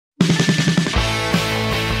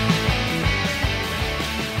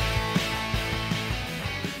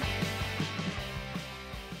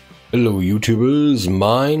Hello YouTubers,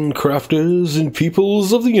 Minecrafters, and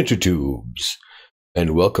peoples of the intertubes,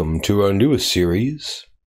 and welcome to our newest series,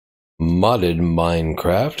 Modded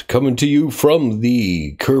Minecraft, coming to you from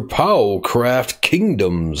the KerPOWCraft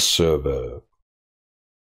Kingdoms server.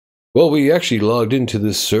 Well, we actually logged into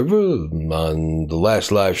this server on the last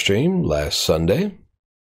live stream, last Sunday.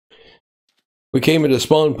 We came at a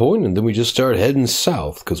spawn point and then we just started heading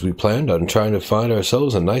south because we planned on trying to find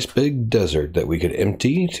ourselves a nice big desert that we could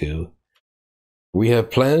empty to. We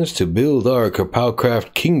have plans to build our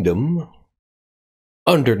KerPOWCraft kingdom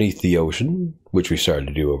underneath the ocean, which we started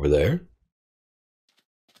to do over there.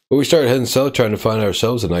 But we started heading south trying to find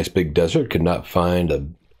ourselves a nice big desert. Could not find a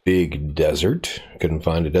big desert. Couldn't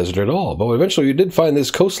find a desert at all. But eventually we did find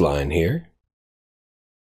this coastline here.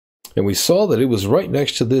 And we saw that it was right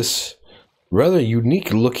next to this rather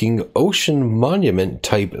unique looking ocean monument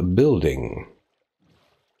type building.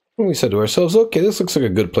 And we said to ourselves, okay, this looks like a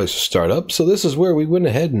good place to start up. So this is where we went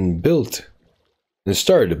ahead and built and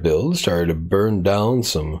started to burn down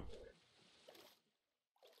some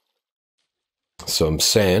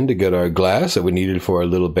sand to get our glass that we needed for our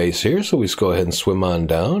little base here. So we just go ahead and swim on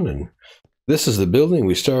down, and this is the building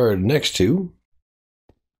we started next to.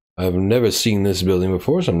 I've never seen this building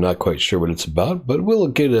before, so I'm not quite sure what it's about, but we'll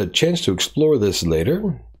get a chance to explore this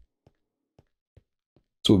later.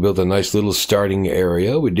 So we built a nice little starting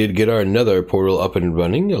area. We did get our Nether portal up and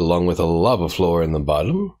running, along with a lava floor in the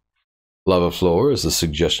bottom. Lava floor is a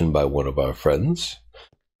suggestion by one of our friends.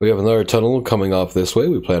 We have another tunnel coming off this way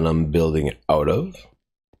we plan on building out of.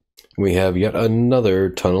 We have yet another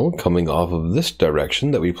tunnel coming off of this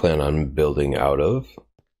direction that we plan on building out of.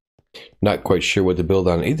 Not quite sure what to build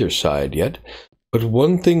on either side yet, but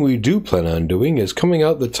one thing we do plan on doing is coming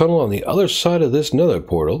out the tunnel on the other side of this Nether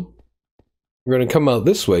portal. We're going to come out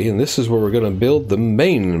this way, and this is where we're going to build the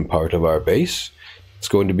main part of our base. It's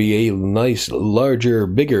going to be a nice, larger,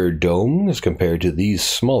 bigger dome as compared to these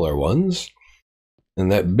smaller ones. And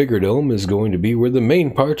that bigger dome is going to be where the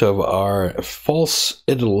main part of our false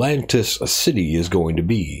Atlantis city is going to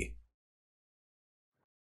be.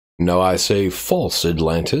 Now I say false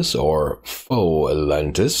Atlantis or faux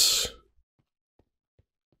Atlantis.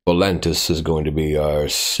 Atlantis is going to be our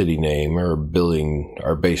city name, or building,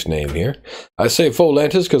 our base name here. I say faux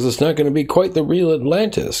Atlantis because it's not going to be quite the real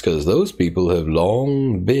Atlantis, because those people have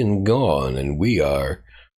long been gone and we are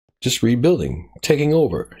just rebuilding, taking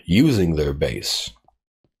over, using their base.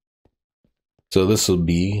 So this will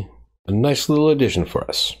be a nice little addition for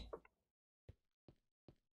us.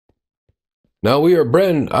 Now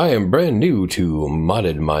I am brand new to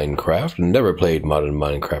modded Minecraft, never played modded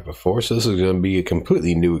Minecraft before, so this is going to be a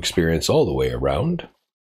completely new experience all the way around.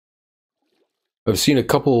 I've seen a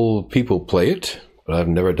couple people play it, but I've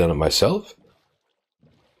never done it myself.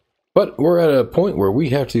 But we're at a point where we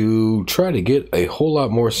have to try to get a whole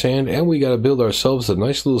lot more sand, and we got to build ourselves a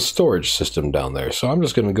nice little storage system down there. So I'm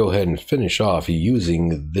just going to go ahead and finish off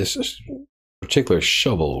using this particular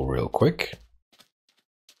shovel real quick.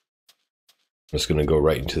 I'm just going to go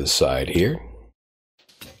right into the side here.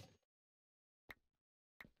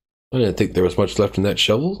 I didn't think there was much left in that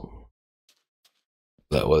shovel.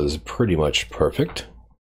 That was pretty much perfect.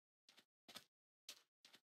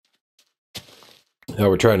 Now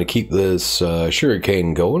we're trying to keep this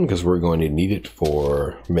sugarcane going because we're going to need it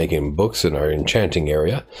for making books in our enchanting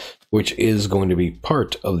area, which is going to be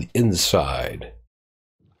part of the inside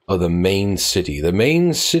of the main city. The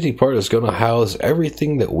main city part is going to house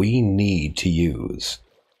everything that we need to use.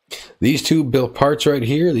 These two built parts right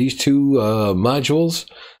here, these two modules,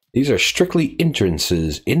 these are strictly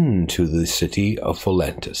entrances into the city of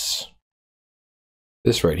Atlantis.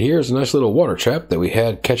 This right here is a nice little water trap that we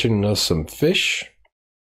had catching us some fish.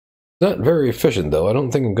 Not very efficient though. I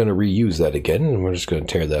don't think I'm going to reuse that again. We're just going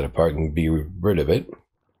to tear that apart and be rid of it.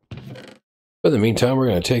 But in the meantime, we're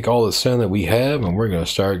going to take all the sand that we have and we're going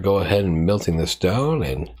to go ahead and melting this down.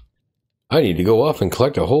 And I need to go off and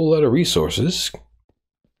collect a whole lot of resources.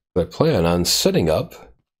 I plan on setting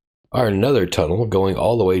up our Nether tunnel going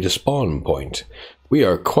all the way to spawn point. We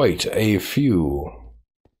are quite a few,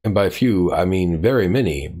 and by few I mean very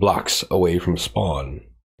many, blocks away from spawn.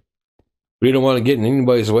 We don't want to get in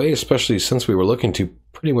anybody's way, especially since we were looking to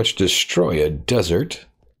pretty much destroy a desert,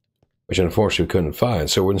 which unfortunately we couldn't find.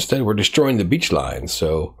 So instead we're destroying the beach line,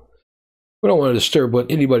 so we don't want to disturb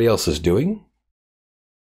what anybody else is doing.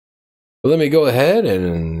 But let me go ahead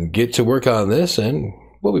and get to work on this, and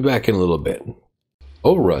we'll be back in a little bit.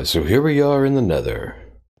 Alright, so here we are in the Nether.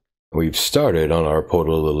 We've started on our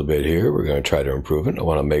portal a little bit here. We're going to try to improve it. I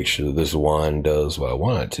want to make sure that this wand does what I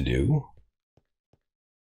want it to do.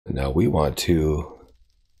 Now we want to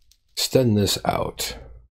extend this out.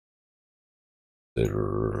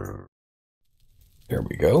 There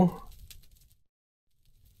we go.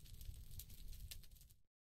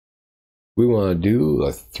 We want to do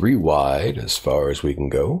a 3 wide as far as we can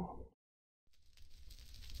go.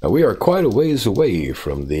 Now we are quite a ways away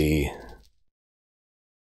from the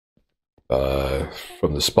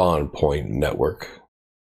spawn point network,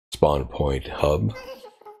 spawn point hub,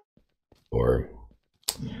 or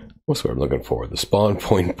what's what I'm looking for? The spawn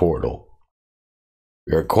point portal.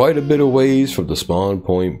 We are quite a bit of ways from the spawn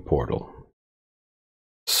point portal.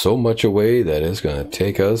 So much away that it's going to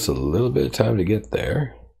take us a little bit of time to get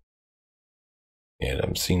there. And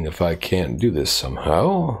I'm seeing if I can't do this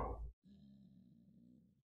somehow.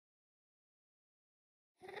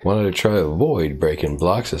 Wanted to try to avoid breaking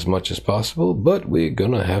blocks as much as possible, but we're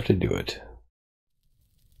gonna have to do it.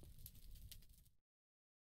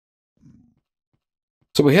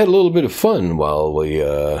 So we had a little bit of fun while we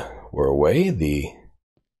were away.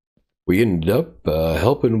 We ended up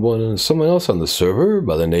helping someone else on the server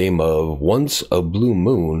by the name of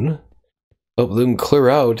OnceABlueMoon. Help them clear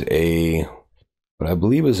out what I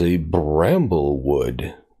believe is a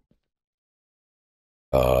bramblewood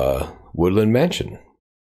woodland mansion.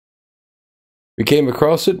 We came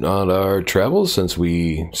across it on our travels since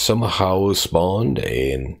we somehow spawned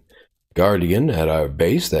a guardian at our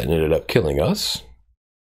base that ended up killing us.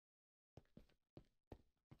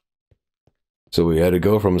 So we had to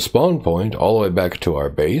go from spawn point all the way back to our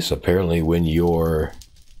base. Apparently when your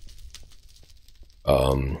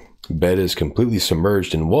bed is completely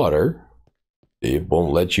submerged in water, it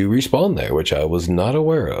won't let you respawn there, which I was not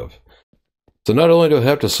aware of. So not only do I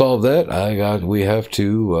have to solve that, we had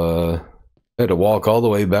to walk all the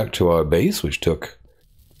way back to our base, which took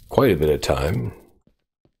quite a bit of time.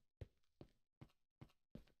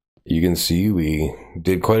 You can see we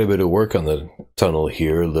did quite a bit of work on the tunnel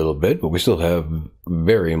here a little bit, but we still have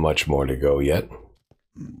very much more to go yet.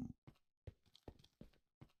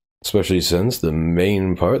 Especially since the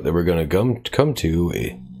main part that we're going to come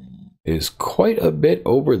to is quite a bit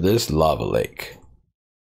over this lava lake.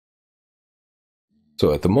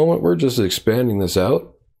 So at the moment we're just expanding this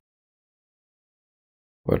out.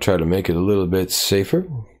 I'll try to make it a little bit safer.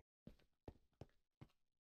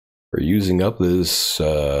 We're using up this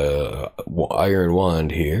iron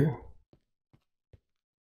wand here.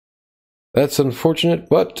 That's unfortunate,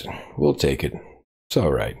 but we'll take it. It's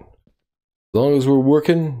alright. As long as we're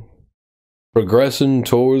working, progressing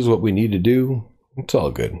towards what we need to do, it's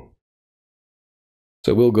all good.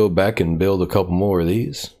 So we'll go back and build a couple more of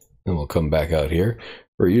these, and we'll come back out here.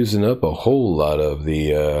 We're using up a whole lot of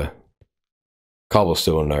the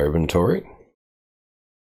cobblestone in our inventory.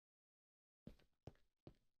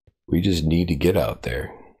 We just need to get out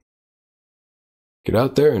there. Get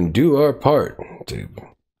out there and do our part to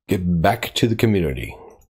get back to the community.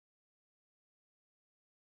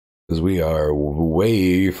 Because we are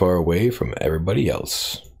way far away from everybody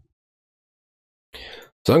else.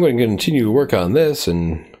 So I'm going to continue to work on this,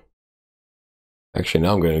 and actually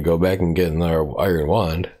now I'm going to go back and get our iron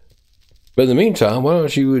wand. But in the meantime, why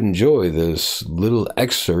don't you enjoy this little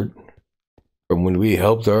excerpt from when we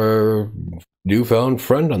helped our newfound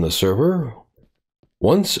friend on the server,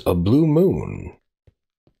 OnceABlueMoon.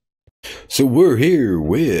 So we're here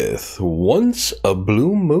with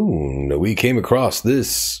OnceABlueMoon. We came across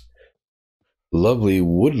this lovely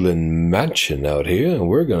woodland mansion out here, and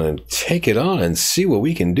we're going to take it on and see what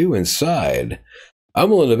we can do inside.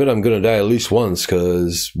 I'm willing to bet I'm going to die at least once,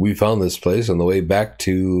 because we found this place on the way back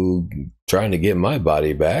to trying to get my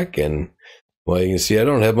body back, and well, you can see I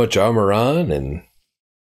don't have much armor on, and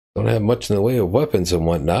don't have much in the way of weapons and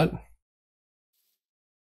whatnot.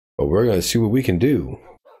 But we're going to see what we can do.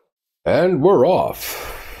 And we're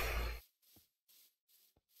off.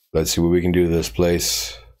 Let's see what we can do to this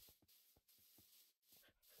place.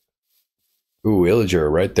 Ooh, villager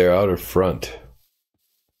right there out in front.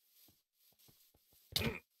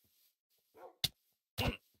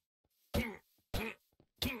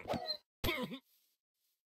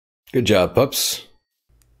 Good job, pups.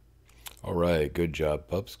 Alright, good job,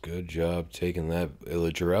 pups. Good job taking that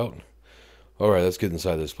villager out. Alright, let's get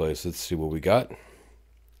inside this place. Let's see what we got.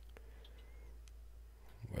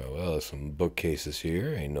 Well, there's some bookcases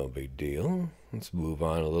here. Ain't no big deal. Let's move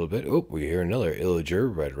on a little bit. Oh, we hear another villager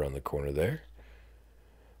right around the corner there.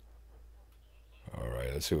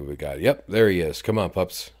 Alright, let's see what we got. Yep, there he is. Come on,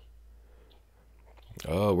 pups.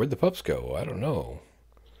 Oh, where'd the pups go? I don't know.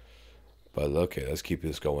 But okay, let's keep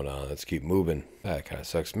this going on. Let's keep moving. That kind of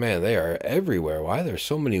sucks. Man, they are everywhere. Why are there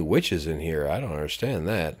so many witches in here? I don't understand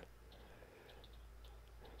that.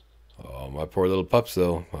 Oh, my poor little pups,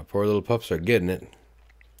 though. My poor little pups are getting it.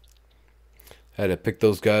 Had to pick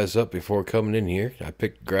those guys up before coming in here. I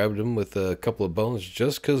grabbed them with a couple of bones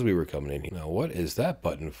just because we were coming in here. Now, what is that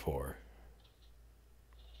button for?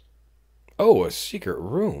 Oh, a secret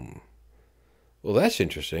room. Well, that's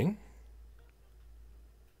interesting.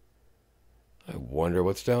 I wonder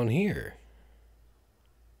what's down here.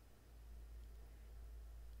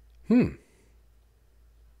 All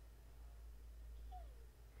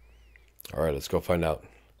right, let's go find out.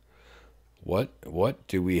 What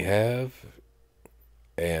do we have?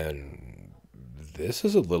 And this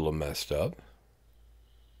is a little messed up.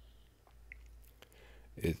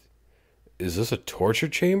 Is this a torture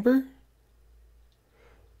chamber?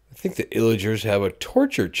 I think the illagers have a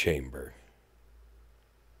torture chamber.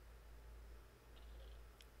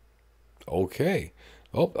 Okay.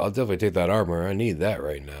 Oh, I'll definitely take that armor. I need that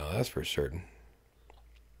right now. That's for certain.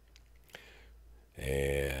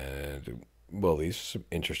 And, well, these are some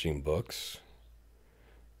interesting books.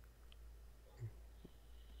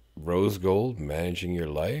 Rose Gold, Managing Your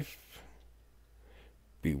Life.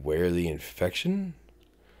 Beware the Infection.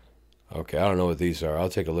 Okay, I don't know what these are. I'll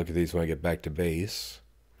take a look at these when I get back to base.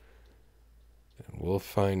 And we'll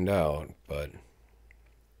find out, but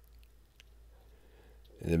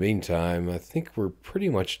in the meantime, I think we're pretty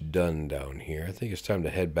much done down here. I think it's time to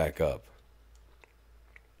head back up.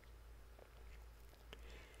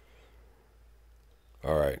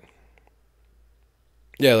 All right.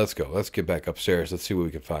 Yeah, let's go. Let's get back upstairs. Let's see what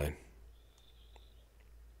we can find.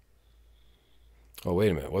 Oh,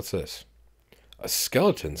 wait a minute. What's this? A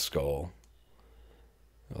skeleton skull.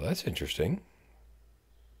 Well, that's interesting.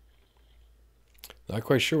 Not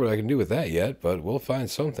quite sure what I can do with that yet, but we'll find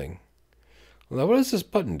something. Now, what does this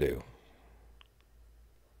button do?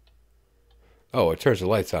 Oh, it turns the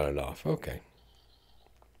lights on and off. Okay.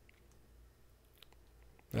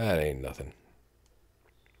 That ain't nothing.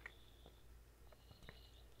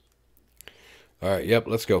 All right, yep,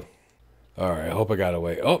 let's go. All right, I hope I got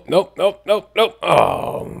away. Oh, nope, nope, nope, nope.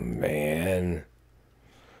 Oh, man.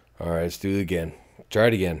 All right, let's do it again. Try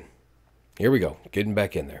it again. Here we go. Getting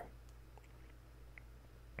back in there.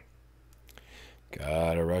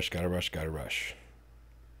 Gotta rush, gotta rush, gotta rush.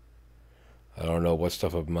 I don't know what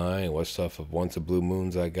stuff of mine, what stuff of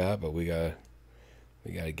OnceABlueMoons I got, but we gotta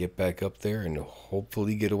get back up there and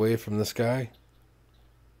hopefully get away from this guy.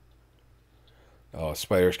 Oh,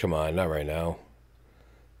 spiders, come on, not right now.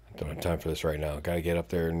 I don't have time for this right now. Gotta get up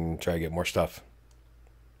there and try to get more stuff.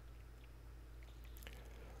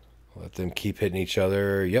 Let them keep hitting each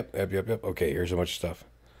other. Yep. Okay, here's a bunch of stuff.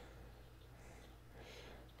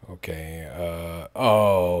 Okay,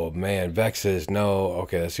 oh, man, Vexes, no.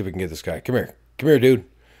 Okay, let's see if we can get this guy. Come here. Come here, dude.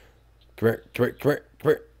 Come here, come here, come here,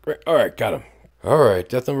 come here, come here. All right, got him. All right,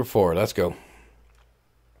 death number 4. Let's go.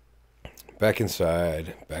 Back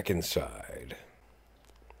inside. Back inside.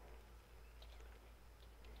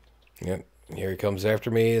 Yep, here he comes after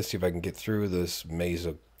me. Let's see if I can get through this maze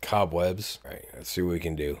of cobwebs. All right, let's see what we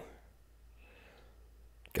can do.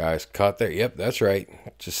 Guys, caught there. Yep, that's right.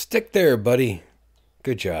 Just stick there, buddy.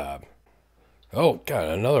 Good job. Oh, God,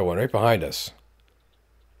 another one right behind us.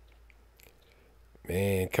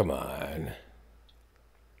 Man, come on.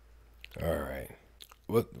 All right.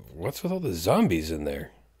 What's with all the zombies in there?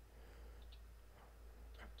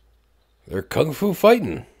 They're kung fu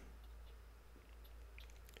fighting.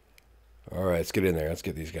 All right, let's get in there. Let's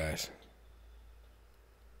get these guys.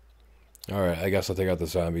 All right, I guess I'll take out the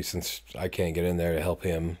zombie since I can't get in there to help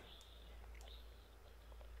him.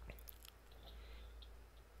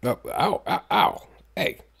 Oh, ow, ow, ow.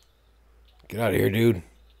 Hey, get out of here, dude.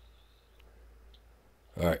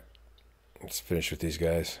 All right, let's finish with these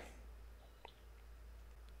guys.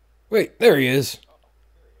 Wait, there he is.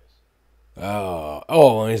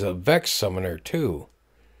 Oh, and he's a Vex summoner, too.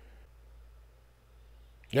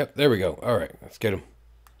 Yep, there we go. All right, let's get him.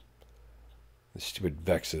 The stupid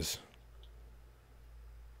Vexes.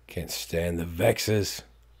 Can't stand the Vexes.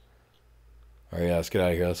 All right, yeah, let's get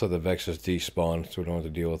out of here. Let's let the Vexes despawn so we don't have to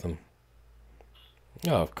deal with them.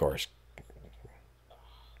 Oh, of course.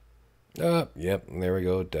 Yep, there we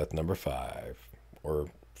go. Death number 5. Or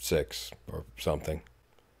 6. Or something.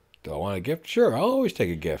 Do I want a gift? Sure, I'll always take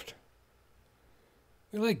a gift.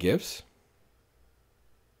 We like gifts.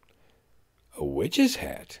 A witch's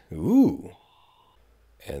hat. Ooh.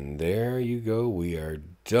 And there you go. We are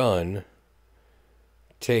done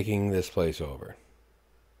taking this place over.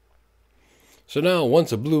 So now,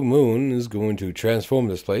 OnceABlueMoon is going to transform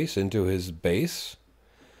this place into his base.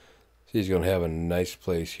 So he's going to have a nice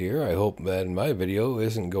place here. I hope that my video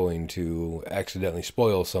isn't going to accidentally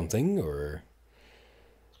spoil something or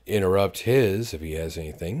interrupt his if he has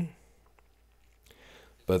anything.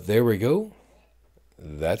 But there we go.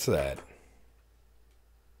 That's that.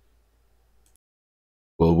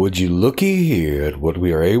 would you looky here at what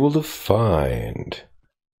we are able to find.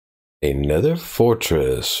 A nether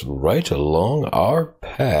fortress right along our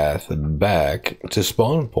path back to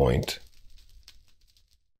spawn point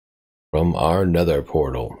from our nether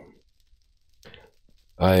portal.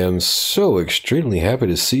 I am so extremely happy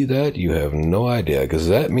to see that. You have no idea, because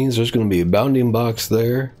that means there's going to be a bounding box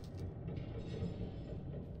there.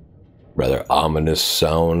 Rather ominous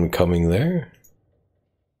sound coming there.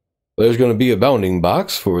 There's going to be a bounding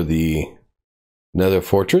box for the nether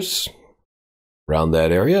fortress around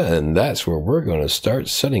that area, and that's where we're going to start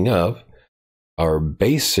setting up our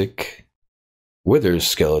basic wither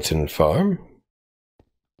skeleton farm.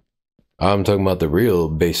 I'm talking about the real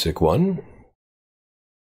basic one,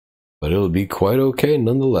 but it'll be quite okay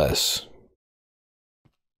nonetheless.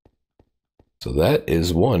 So that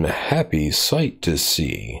is one happy sight to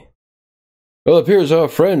see. Well, it appears our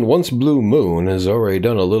friend OnceABlueMoon has already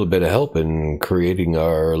done a little bit of help in creating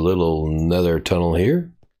our little nether tunnel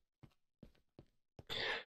here.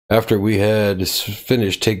 After we had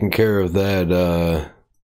finished taking care of that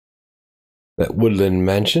woodland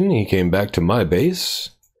mansion, he came back to my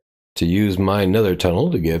base to use my nether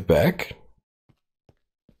tunnel to get back.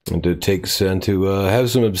 And to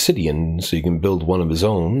have some obsidian so he can build one of his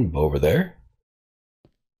own over there.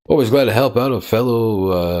 Always glad to help out a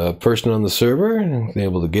fellow person on the server and be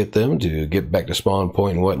able to get them to get back to spawn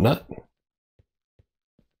point and whatnot.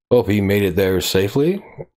 Hope he made it there safely.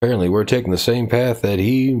 Apparently we're taking the same path that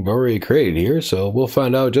he already created here, so we'll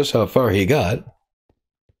find out just how far he got.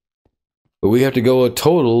 But we have to go a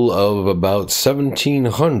total of about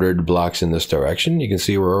 1,700 blocks in this direction. You can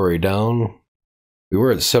see we're already down. We were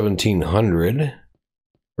at 1,700.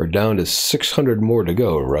 We're down to 600 more to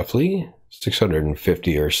go, roughly.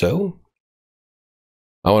 650 or so.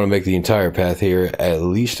 I want to make the entire path here at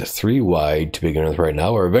least 3 wide to begin with right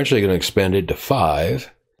now. We're eventually going to expand it to 5.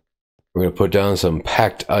 We're going to put down some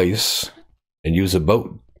packed ice and use a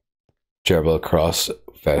boat to travel across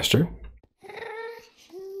faster.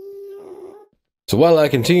 So while I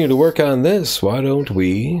continue to work on this, why don't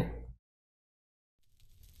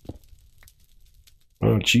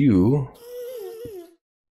you...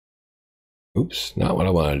 Oops, not what I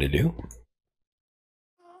wanted to do.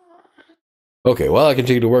 Okay, while I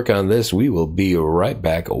continue to work on this, we will be right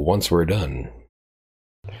back once we're done.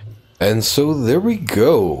 And so there we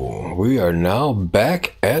go. We are now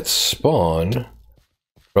back at spawn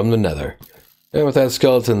from the nether. And with that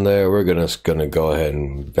skeleton there, we're gonna go ahead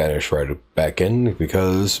and vanish right back in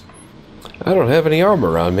because I don't have any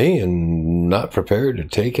armor on me and not prepared to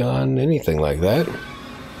take on anything like that.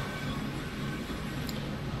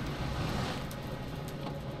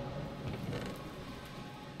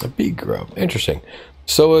 A bee grub. Interesting.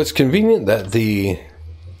 So it's convenient that the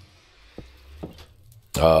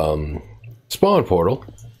spawn portal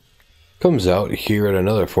comes out here at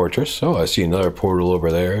another fortress. Oh, I see another portal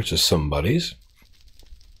over there. It's just somebody's.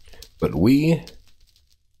 But BMG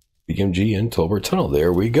and Tolbert Tunnel.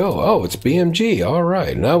 There we go. Oh, it's BMG. All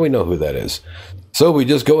right. Now we know who that is. So we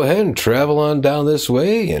just go ahead and travel on down this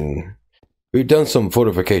way, and we've done some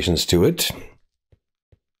fortifications to it.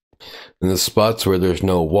 In the spots where there's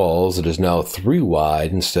no walls, it is now 3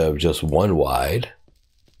 wide instead of just 1 wide.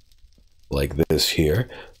 Like this here.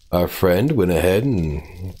 Our friend went ahead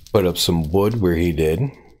and put up some wood where he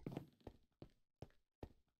did.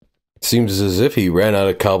 Seems as if he ran out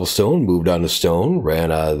of cobblestone, moved on to stone,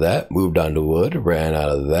 ran out of that, moved on to wood, ran out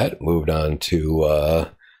of that, moved on to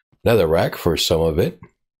netherrack for some of it.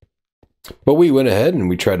 But we went ahead and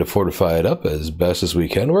we tried to fortify it up as best as we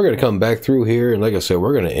can. We're going to come back through here, and like I said,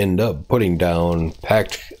 we're going to end up putting down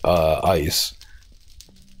packed ice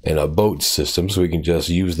in a boat system so we can just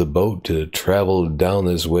use the boat to travel down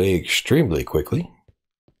this way extremely quickly.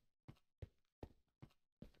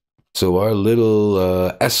 So our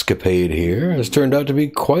little escapade here has turned out to be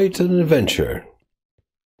quite an adventure.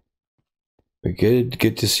 We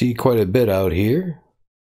get to see quite a bit out here.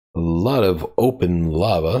 A lot of open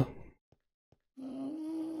lava.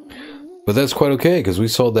 But that's quite okay, because we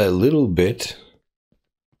saw that little bit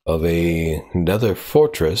of another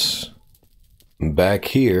fortress back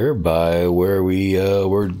here by where we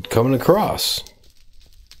were coming across.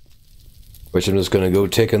 Which I'm just going to go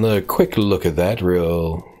take another quick look at that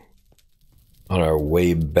real on our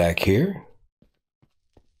way back here.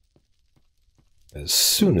 As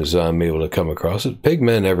soon as I'm able to come across it.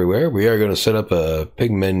 Pigmen everywhere. We are going to set up a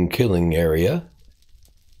pigmen killing area.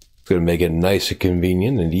 It's going to make it nice and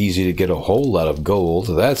convenient and easy to get a whole lot of gold.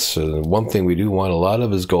 That's one thing we do want a lot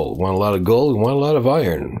of is gold. Want a lot of gold, we want a lot of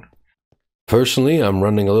iron. Personally, I'm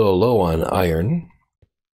running a little low on iron.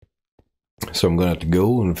 So I'm going to have to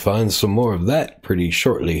go and find some more of that pretty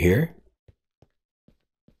shortly here.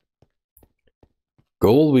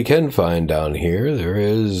 Gold we can find down here. There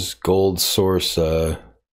is gold source, gold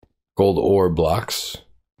ore blocks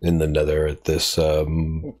in the Nether at this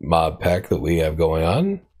mod pack that we have going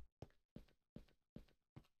on.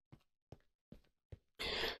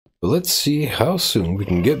 But let's see how soon we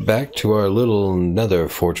can get back to our little Nether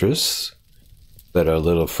fortress that our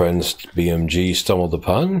little friends BMG stumbled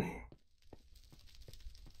upon.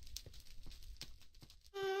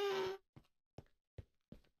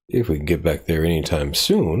 If we can get back there anytime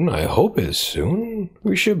soon, I hope it's soon.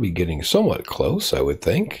 We should be getting somewhat close, I would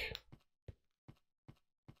think.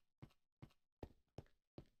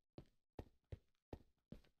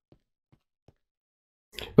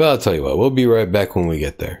 Well, I'll tell you what, we'll be right back when we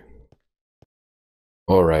get there.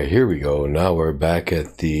 Alright, here we go. Now we're back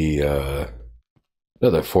at the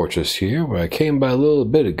another fortress here where I came by a little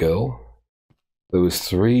bit ago. There was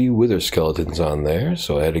 3 wither skeletons on there,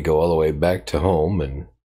 so I had to go all the way back to home and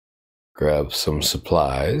grab some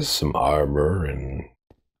supplies, some armor, and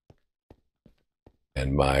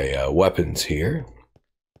my weapons here.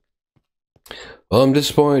 Well, I'm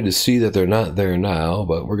disappointed to see that they're not there now,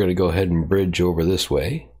 but we're going to go ahead and bridge over this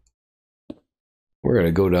way. We're going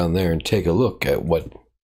to go down there and take a look at what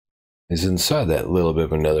is inside that little bit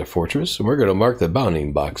of another fortress. And we're going to mark the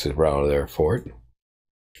bounding boxes around there for it,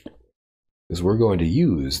 because we're going to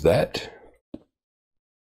use that.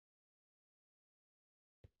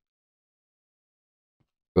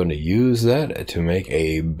 Going to use that to make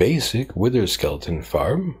a basic wither skeleton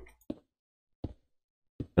farm.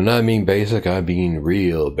 And I mean basic, I mean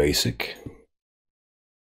real basic.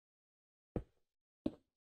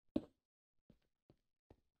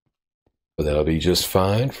 But that'll be just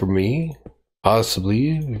fine for me,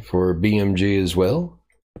 possibly for BMG as well.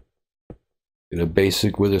 Get a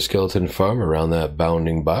basic wither skeleton farm around that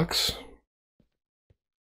bounding box.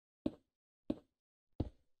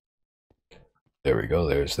 There we go,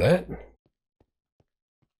 there's that.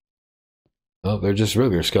 Oh, they're just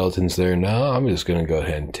regular skeletons there now. I'm just gonna go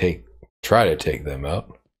ahead and try to take them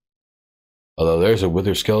out. Although there's a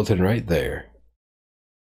wither skeleton right there.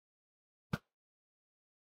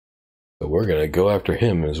 So we're gonna go after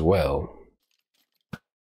him as well.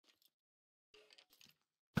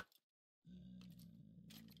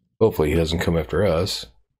 Hopefully he doesn't come after us.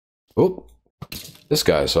 Oh, this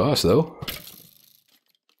guy saw us though.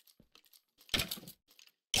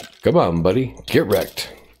 Come on, buddy, get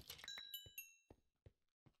wrecked.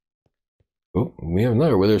 Oh, we have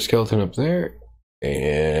another wither skeleton up there,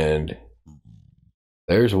 and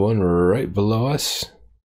there's one right below us.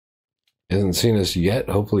 Hasn't seen us yet,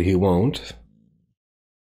 hopefully he won't.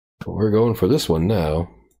 But we're going for this one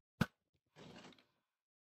now.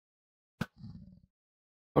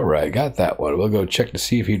 Alright, got that one. We'll go check to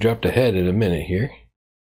see if he dropped a head in a minute here.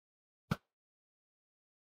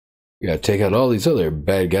 We gotta take out all these other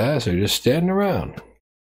bad guys that are just standing around.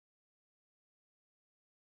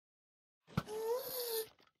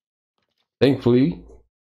 Thankfully,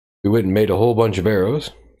 we went and made a whole bunch of arrows.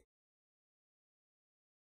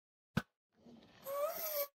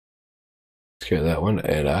 Scare that one,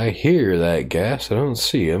 and I hear that gas. I don't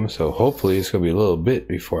see him, so hopefully it's gonna be a little bit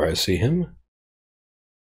before I see him.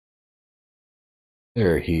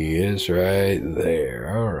 There he is, right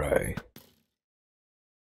there. Alright.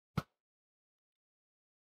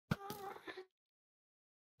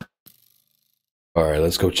 Alright,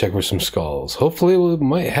 let's go check for some skulls. Hopefully we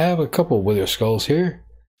might have a couple wither skulls here.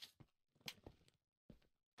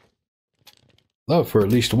 Love for at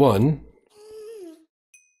least one.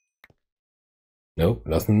 Nope,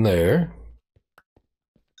 nothing there.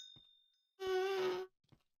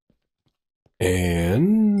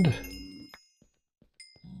 And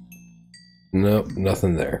nope,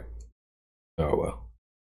 nothing there. Oh well.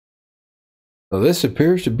 Now this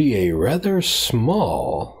appears to be a rather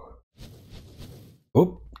small.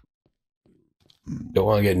 Oh, don't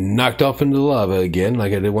want to get knocked off into the lava again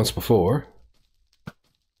like I did once before.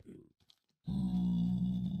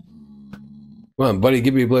 Come on, buddy,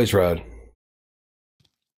 give me a blaze rod.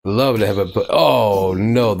 Love to have a... Oh,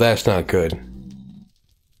 no, that's not good.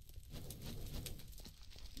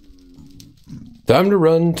 Time to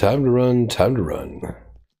run, time to run, time to run.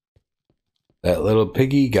 That little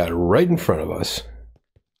piggy got right in front of us.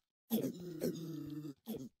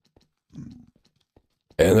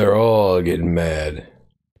 And they're all getting mad.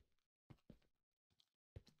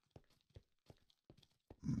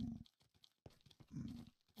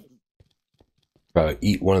 Probably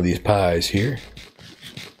eat one of these pies here.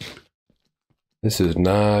 This is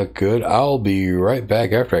not good. I'll be right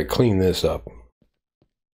back after I clean this up.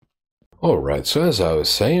 Alright, so as I was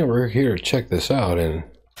saying, we're here to check this out, and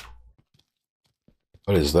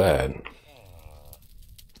what is that?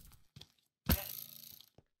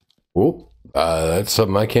 Whoop. That's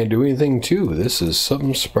something I can't do anything to. This is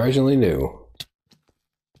something surprisingly new.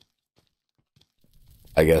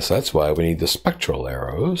 I guess that's why we need the spectral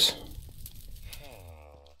arrows.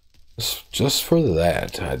 Just for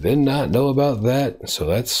that. I did not know about that, so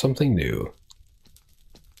that's something new.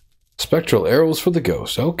 Spectral arrows for the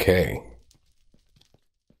ghost. Okay.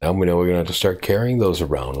 Now we know we're going to have to start carrying those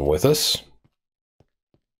around with us.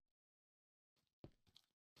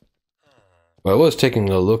 Well, I was taking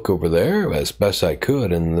a look over there as best I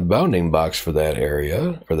could, and the bounding box for that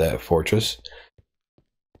area, for that fortress,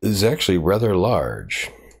 is actually rather large.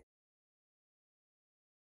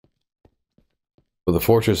 Well, the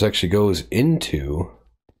fortress actually goes into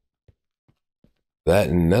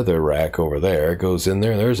that nether rack over there. It goes in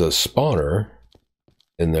there. There's a spawner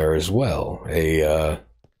in there as well. A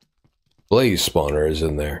blaze spawner is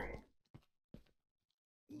in there.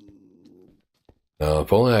 Now,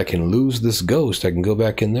 if only I can lose this ghost, I can go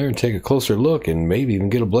back in there and take a closer look and maybe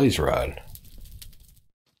even get a blaze rod.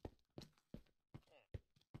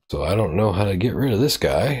 So I don't know how to get rid of this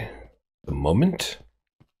guy at the moment.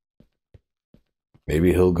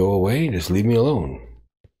 Maybe he'll go away, just leave me alone.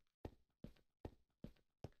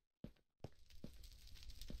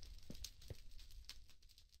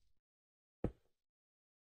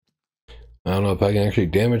 I don't know if I can actually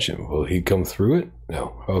damage him. Will he come through it?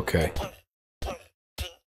 No. Okay.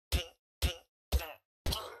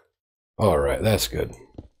 Alright, that's good.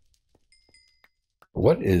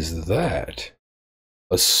 What is that?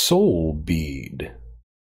 A soul bead.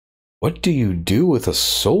 What do you do with a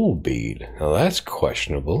soul bead? Now that's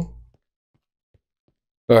questionable.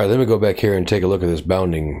 Alright, let me go back here and take a look at this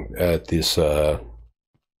bounding, at this another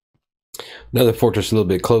fortress a little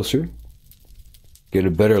bit closer. Get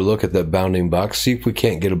a better look at that bounding box. See if we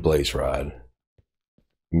can't get a blaze rod.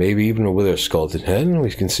 Maybe even a wither skeleton head. We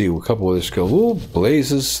can see a couple wither skeletons. Ooh,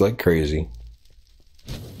 blazes like crazy.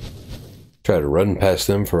 Try to run past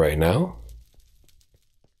them for right now.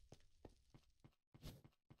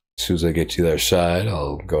 As soon as I get to the other side,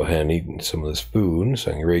 I'll go ahead and eat some of this food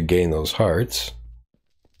so I can regain those hearts.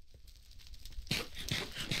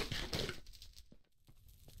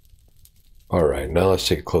 Alright, now let's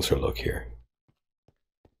take a closer look here.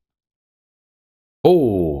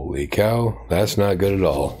 Holy cow, that's not good at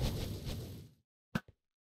all.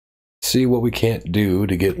 See what we can't do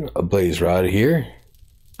to get a blaze rod here.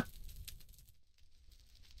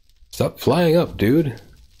 Stop flying up, dude.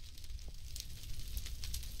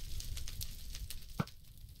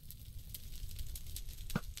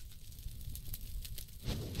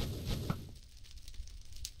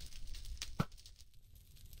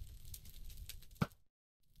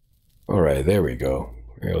 Alright, there we go.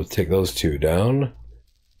 We're able to take those two down.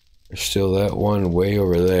 There's still that one way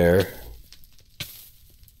over there.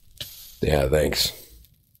 Yeah, thanks.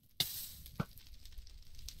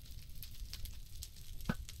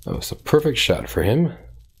 That was the perfect shot for him.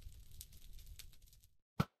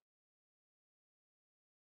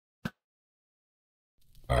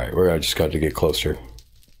 Alright, we're just got to get closer.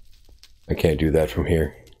 I can't do that from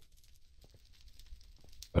here.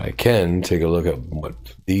 But I can take a look at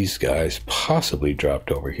what these guys possibly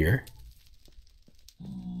dropped over here.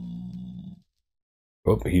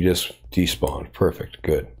 Oh, he just despawned. Perfect.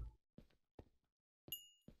 Good.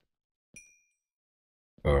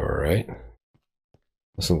 Alright.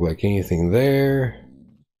 Doesn't look like anything there.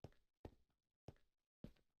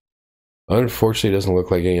 Unfortunately, it doesn't look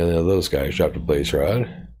like any of those guys dropped a blaze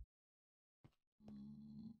rod.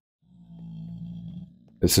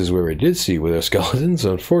 This is where we did see wither skeletons.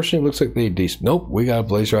 Unfortunately, it looks like they nope, we got a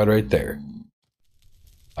blaze rod right there.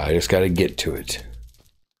 I just gotta get to it.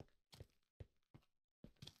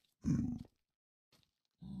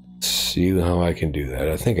 See how I can do that.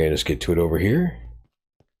 I think I just get to it over here.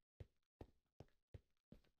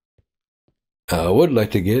 I would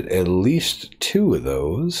like to get at least 2 of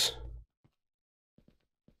those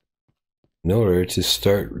in order to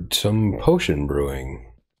start some potion brewing.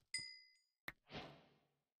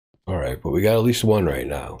 Alright, but we got at least 1 right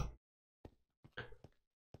now.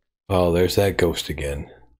 Oh, there's that ghost again.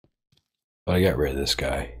 Oh, I got rid of this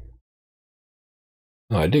guy.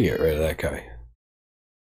 Oh, I did get rid of that guy.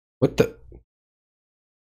 What the?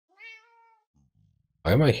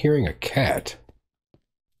 Why am I hearing a cat?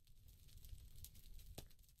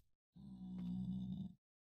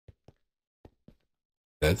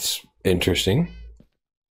 That's interesting.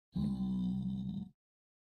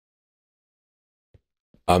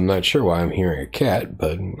 I'm not sure why I'm hearing a cat,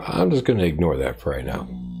 but I'm just going to ignore that for right now.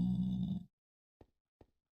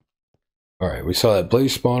 Alright, we saw that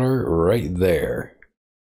blaze spawner right there.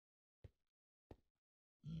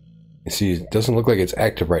 You see, it doesn't look like it's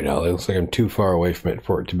active right now. It looks like I'm too far away from it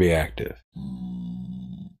for it to be active.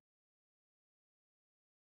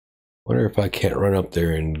 Wonder if I can't run up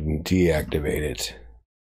there and deactivate it.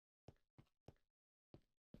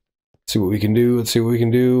 See what we can do. Let's see what we can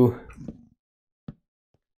do.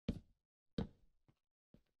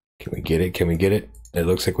 Can we get it? Can we get it? It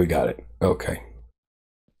looks like we got it. Okay.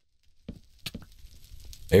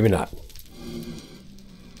 Maybe not.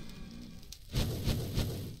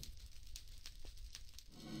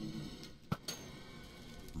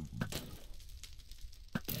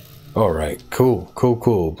 Alright, cool, cool,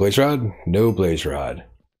 cool. Blaze rod? No blaze rod.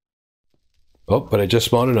 Oh, but I just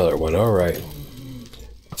spawned another one. Alright.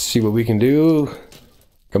 Let's see what we can do.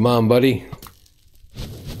 Come on, buddy.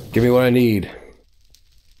 Give me what I need.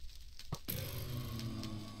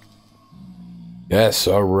 Yes,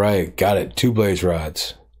 alright. Got it. 2 blaze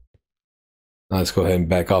rods. Now let's go ahead and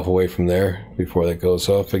back off away from there before that goes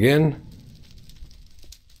off again.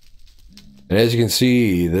 And as you can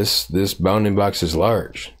see, this bounding box is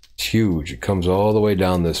large. It's huge. It comes all the way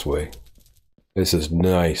down this way. This is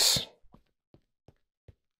nice.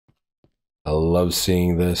 I love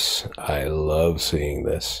seeing this. I love seeing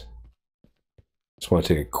this. Just want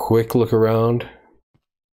to take a quick look around.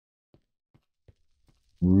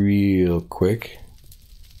 Real quick.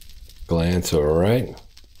 Glance, alright.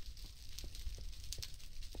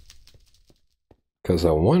 Because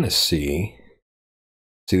I want to see.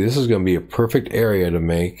 See, this is going to be a perfect area to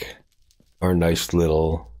make our nice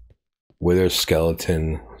little wither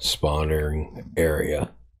skeleton spawning area.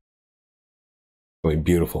 It's going to be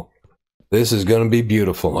beautiful. This is going to be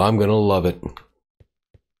beautiful. I'm going to love it.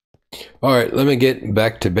 Alright, let me get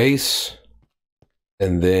back to base.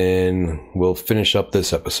 And then we'll finish up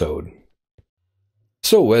this episode.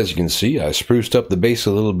 So, as you can see, I spruced up the base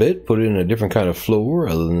a little bit. Put in a different kind of floor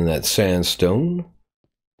other than that sandstone.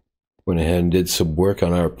 Went ahead and did some work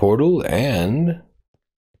on our portal. And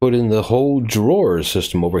put in the whole drawer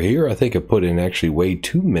system over here. I think I put in actually way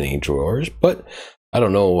too many drawers. But I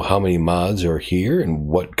don't know how many mods are here and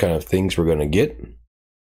what kind of things we're going to get.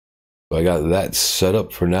 So I got that set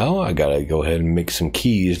up for now. I got to go ahead and make some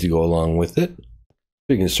keys to go along with it.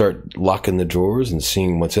 So you can start locking the drawers and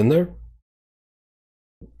seeing what's in there.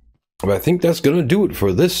 But I think that's going to do it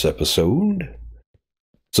for this episode.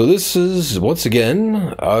 So this is, once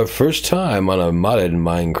again, our first time on a modded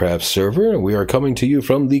Minecraft server. We are coming to you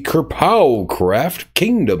from the KerPOWCraft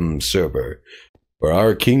Kingdom server, where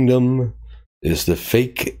our kingdom is the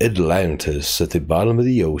fake Atlantis at the bottom of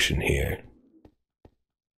the ocean here.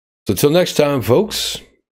 So till next time, folks,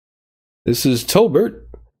 this is Tolbert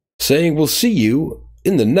saying we'll see you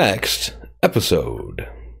in the next episode.